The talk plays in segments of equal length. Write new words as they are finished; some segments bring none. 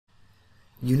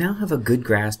You now have a good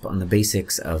grasp on the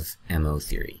basics of MO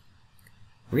theory.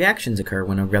 Reactions occur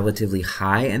when a relatively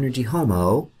high energy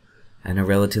HOMO and a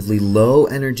relatively low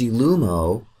energy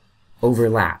LUMO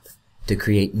overlap to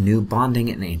create new bonding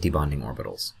and antibonding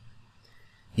orbitals.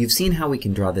 You've seen how we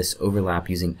can draw this overlap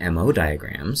using MO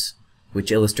diagrams,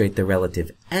 which illustrate the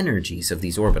relative energies of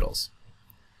these orbitals.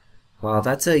 While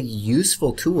that's a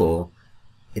useful tool,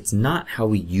 it's not how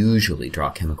we usually draw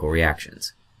chemical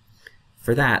reactions.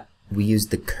 For that, we use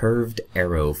the curved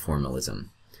arrow formalism.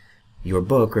 Your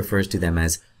book refers to them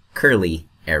as curly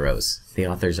arrows. The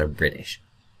authors are British.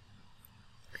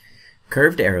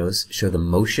 Curved arrows show the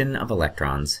motion of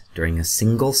electrons during a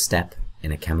single step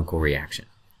in a chemical reaction.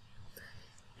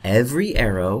 Every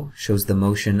arrow shows the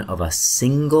motion of a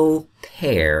single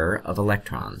pair of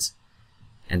electrons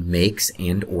and makes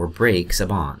and/or breaks a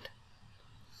bond.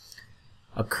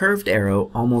 A curved arrow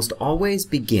almost always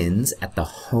begins at the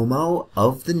HOMO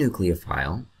of the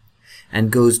nucleophile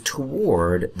and goes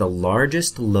toward the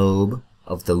largest lobe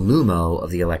of the LUMO of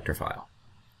the electrophile.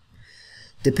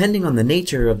 Depending on the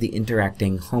nature of the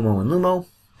interacting HOMO and LUMO,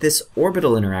 this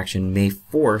orbital interaction may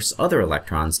force other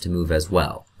electrons to move as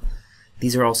well.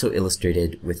 These are also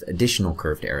illustrated with additional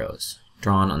curved arrows,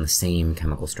 drawn on the same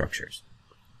chemical structures.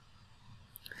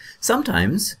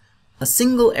 Sometimes, a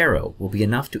single arrow will be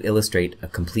enough to illustrate a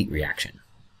complete reaction.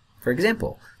 For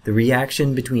example, the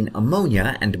reaction between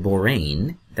ammonia and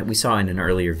borane that we saw in an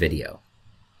earlier video.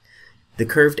 The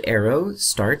curved arrow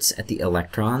starts at the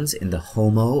electrons in the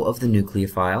HOMO of the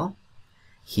nucleophile.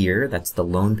 Here, that's the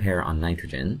lone pair on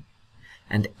nitrogen,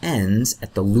 and ends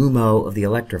at the LUMO of the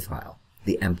electrophile,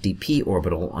 the empty p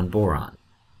orbital on boron.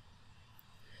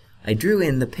 I drew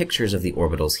in the pictures of the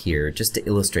orbitals here just to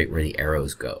illustrate where the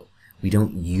arrows go. We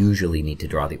don't usually need to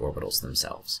draw the orbitals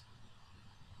themselves.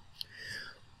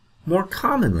 More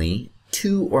commonly,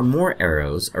 two or more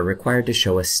arrows are required to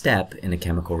show a step in a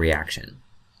chemical reaction.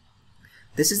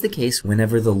 This is the case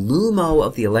whenever the LUMO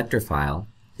of the electrophile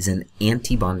is an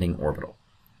antibonding orbital.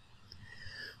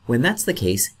 When that's the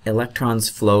case, electrons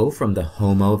flow from the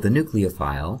HOMO of the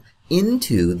nucleophile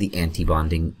into the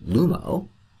antibonding LUMO.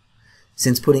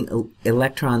 Since putting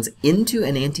electrons into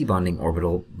an antibonding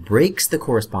orbital breaks the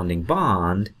corresponding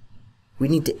bond, we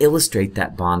need to illustrate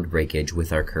that bond breakage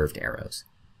with our curved arrows.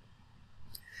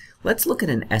 Let's look at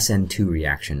an SN2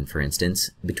 reaction, for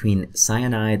instance, between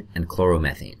cyanide and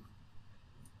chloromethane.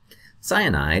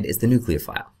 Cyanide is the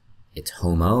nucleophile. Its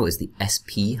HOMO is the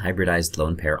sp hybridized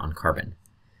lone pair on carbon.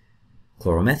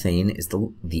 Chloromethane is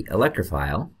the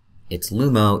electrophile. Its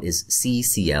LUMO is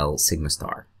CCl sigma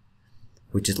star,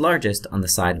 which is largest on the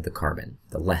side of the carbon,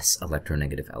 the less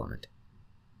electronegative element.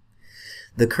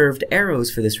 The curved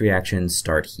arrows for this reaction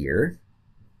start here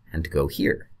and go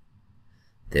here.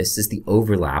 This is the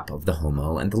overlap of the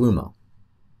HOMO and the LUMO.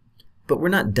 But we're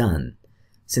not done.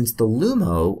 Since the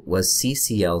LUMO was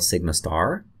CCl sigma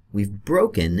star, we've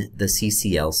broken the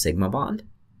CCl sigma bond.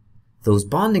 Those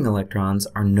bonding electrons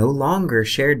are no longer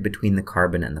shared between the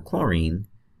carbon and the chlorine,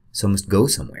 so must go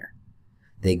somewhere.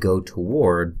 They go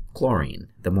toward chlorine,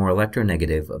 the more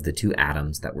electronegative of the two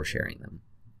atoms that were sharing them.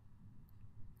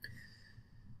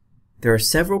 There are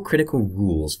several critical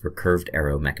rules for curved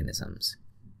arrow mechanisms.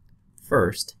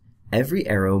 First, every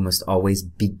arrow must always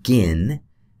begin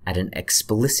at an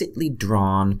explicitly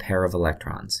drawn pair of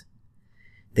electrons.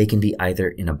 They can be either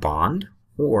in a bond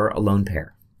or a lone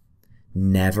pair.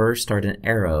 Never start an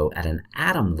arrow at an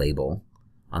atom label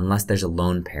unless there's a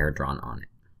lone pair drawn on it.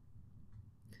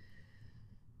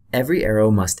 Every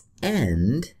arrow must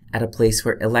end at a place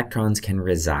where electrons can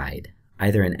reside,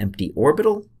 either an empty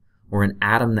orbital or an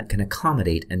atom that can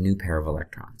accommodate a new pair of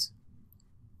electrons.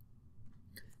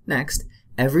 Next,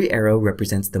 every arrow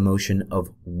represents the motion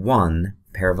of one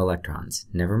pair of electrons,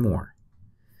 never more.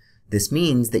 This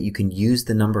means that you can use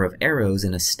the number of arrows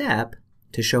in a step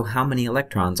to show how many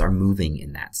electrons are moving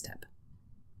in that step.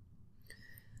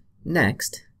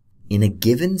 Next, in a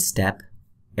given step,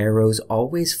 arrows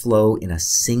always flow in a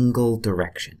single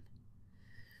direction.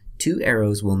 Two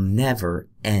arrows will never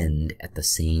end at the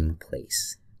same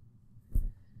place.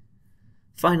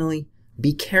 Finally,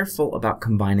 be careful about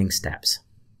combining steps.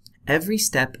 Every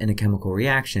step in a chemical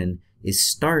reaction is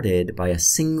started by a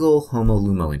single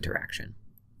HOMO-LUMO interaction.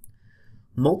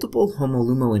 Multiple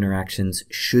HOMO-LUMO interactions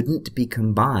shouldn't be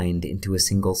combined into a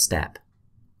single step.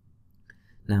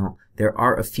 Now, there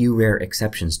are a few rare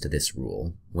exceptions to this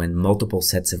rule, when multiple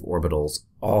sets of orbitals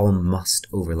all must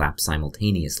overlap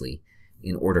simultaneously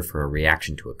in order for a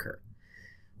reaction to occur.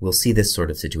 We'll see this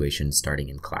sort of situation starting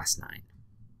in class 9.